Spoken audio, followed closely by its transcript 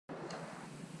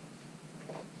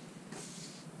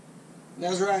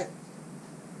That's right.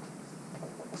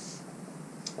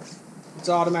 It's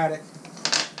automatic.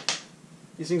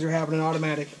 These things are happening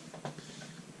automatic.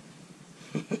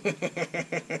 Let's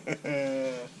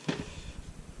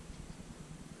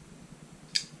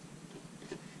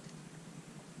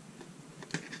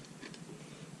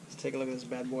take a look at this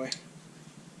bad boy.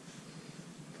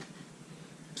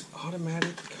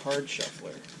 Automatic card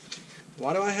shuffler.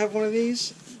 Why do I have one of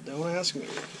these? Don't ask me.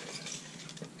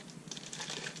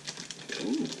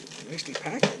 Ooh, nicely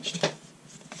packaged.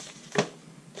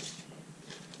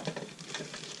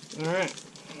 Alright,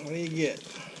 what do you get?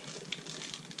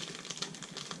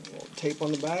 A little tape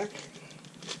on the back.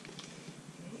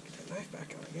 Get that knife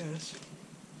back out, I guess.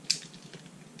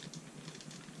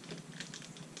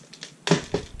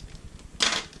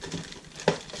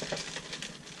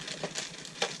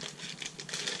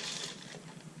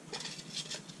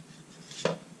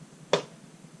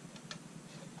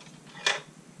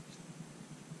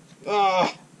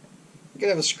 Ah, you could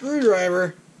have a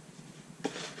screwdriver.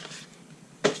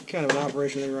 What kind of an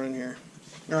operation are they running here?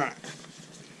 Alright.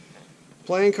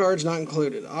 Playing cards not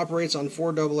included. Operates on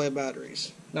 4 AA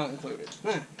batteries. Not included.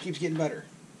 Keeps getting better.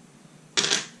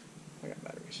 I got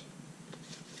batteries.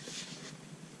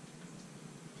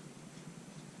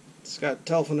 It's got a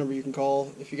telephone number you can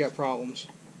call if you got problems.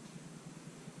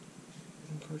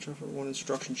 Card shuffler 1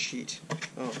 instruction sheet.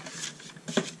 Oh.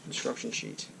 Instruction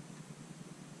sheet.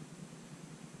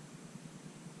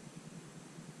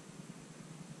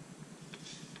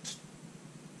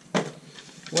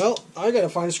 Well, I gotta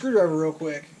find a screwdriver real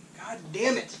quick. God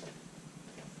damn it!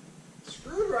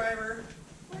 Screwdriver?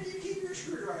 Where do you keep your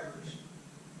screwdrivers?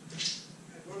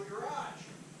 I go to the garage.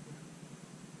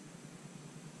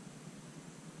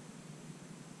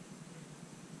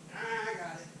 I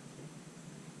got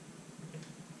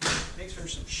it. Makes for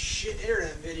some shit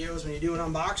internet videos when you do an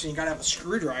unboxing. You gotta have a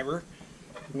screwdriver.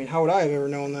 I mean, how would I have ever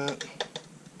known that?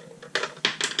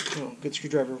 Oh, good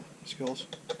screwdriver skills.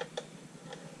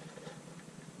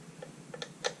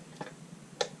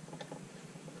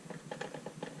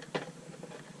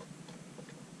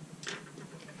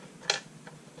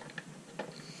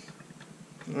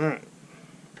 Alright.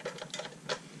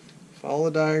 Follow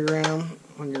the diagram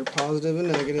on your positive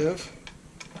and negative.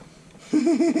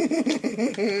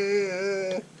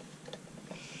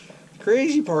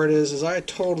 Crazy part is I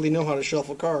totally know how to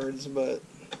shuffle cards, but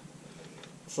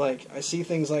it's like I see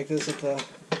things like this at the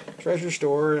treasure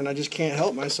store and I just can't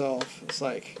help myself. It's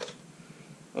like,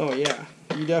 oh yeah,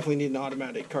 you definitely need an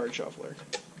automatic card shuffler.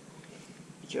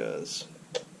 Because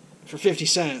for 50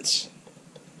 cents,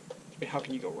 I mean, how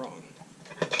can you go wrong?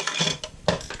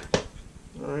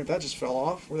 Alright, that just fell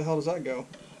off. Where the hell does that go?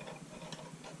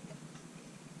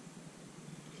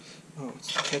 Oh,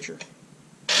 it's the catcher.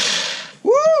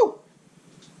 Woo!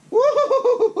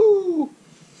 Woo!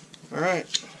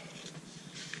 Alright.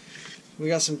 We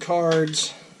got some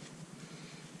cards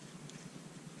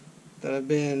that have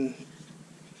been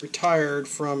retired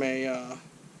from a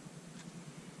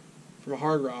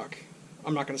Hard Rock.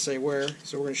 I'm not going to say where,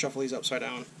 so we're going to shuffle these upside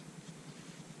down.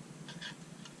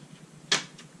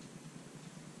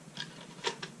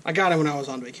 I got it when I was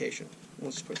on vacation.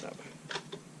 Let's put it that way.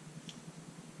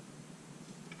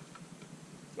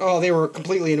 Oh, they were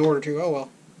completely in order too. Oh well.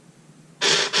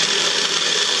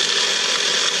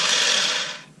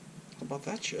 How about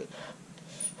that shit?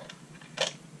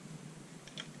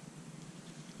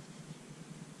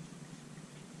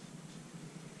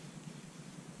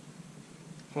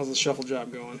 How's the shuffle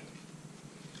job going?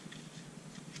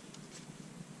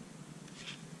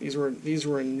 These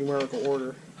were in numerical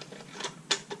order.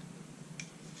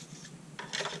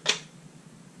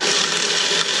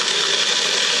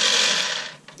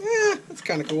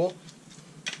 Kind of cool.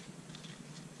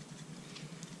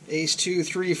 Ace 2,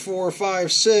 3, 4,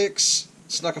 5, 6.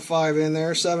 Snuck a 5 in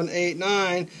there. 7, 8,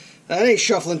 9. That ain't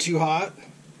shuffling too hot.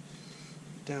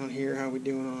 Down here, how we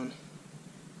doing on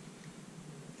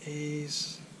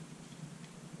A's?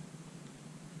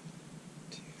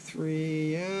 2,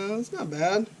 3. Yeah, that's not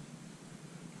bad.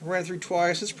 I ran through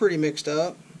twice. It's pretty mixed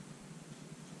up.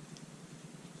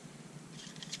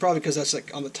 Probably because that's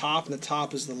like on the top, and the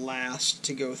top is the last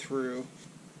to go through.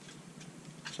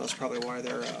 So that's probably why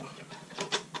they're.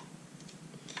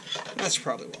 That's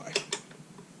probably why.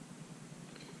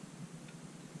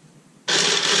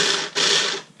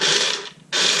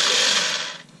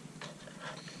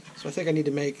 So I think I need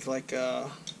to make like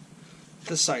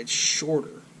this side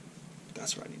shorter.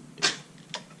 That's what I need to do.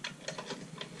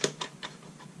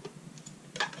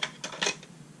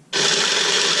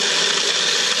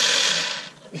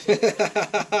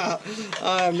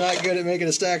 I'm not good at making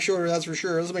a stack shorter, that's for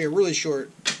sure. Let's make it really short.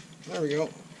 There we go.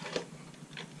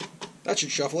 That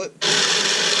should shuffle it.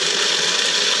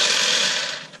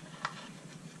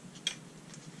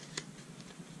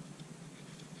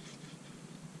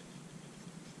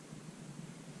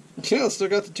 Yeah, still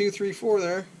got the 2, 3, 4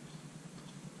 there.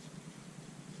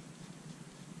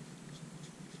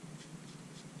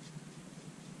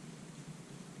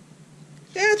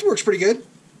 Yeah, it works pretty good.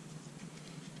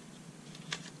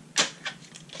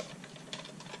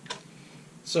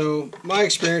 So my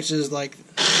experience is like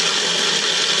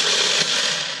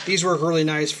these work really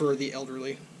nice for the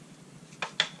elderly.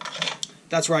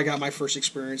 That's where I got my first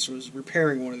experience, was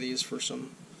repairing one of these for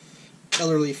some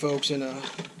elderly folks in a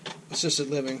assisted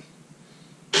living.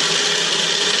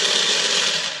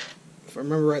 If I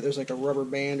remember right, there's like a rubber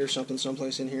band or something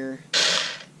someplace in here.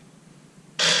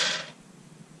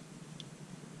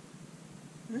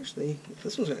 Actually,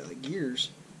 this one's got like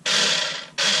gears.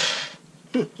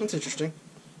 That's interesting.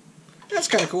 That's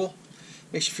kind of cool.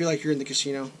 Makes you feel like you're in the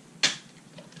casino.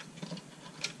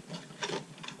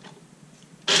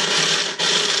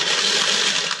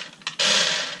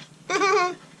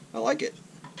 I like it.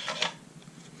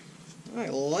 I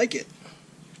like it.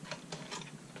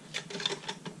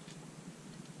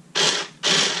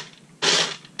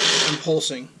 I'm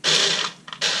pulsing.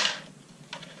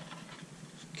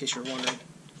 In case you're wondering.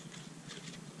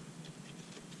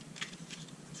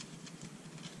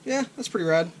 Yeah, that's pretty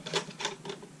rad.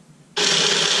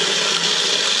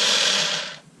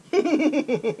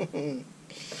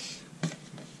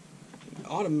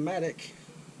 Automatic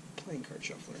playing card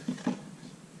shuffler.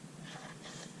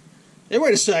 Hey,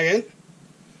 wait a second.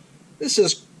 This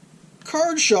says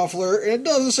card shuffler, and it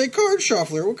doesn't say card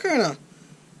shuffler. What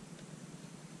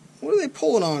are they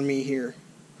pulling on me here?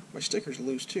 My sticker's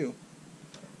loose too.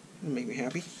 That'll make me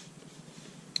happy.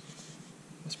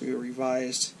 Must be a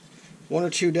revised 1 or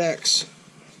 2 decks.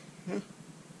 Huh?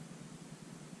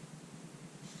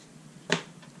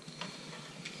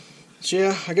 So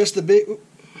yeah, I guess the big...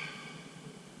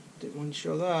 Didn't want to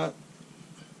show that.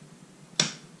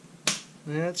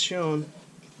 That's shown.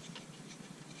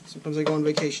 Sometimes I go on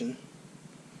vacation.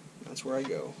 That's where I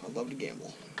go. I love to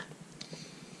gamble.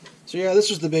 So yeah, this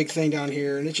was the big thing down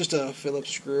here, and it's just a Phillips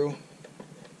screw.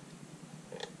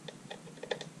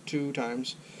 2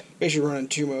 times. Basically running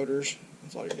 2 motors.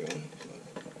 That's all you're doing.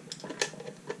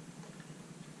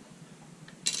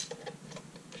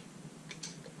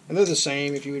 And they're the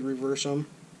same. If you would reverse them,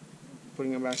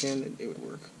 putting them back in, it would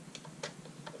work.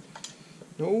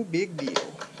 No big deal.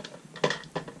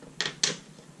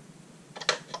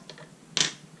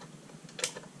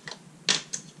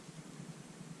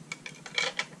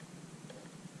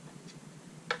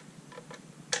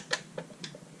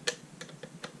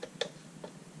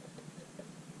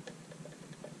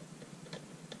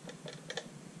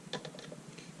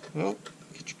 Well,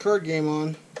 get your card game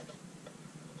on.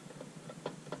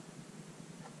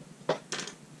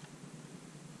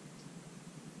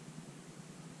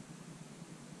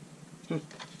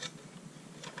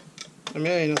 I mean, it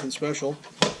ain't nothing special.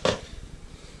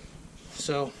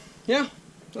 So, yeah,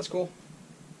 that's cool.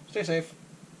 Stay safe.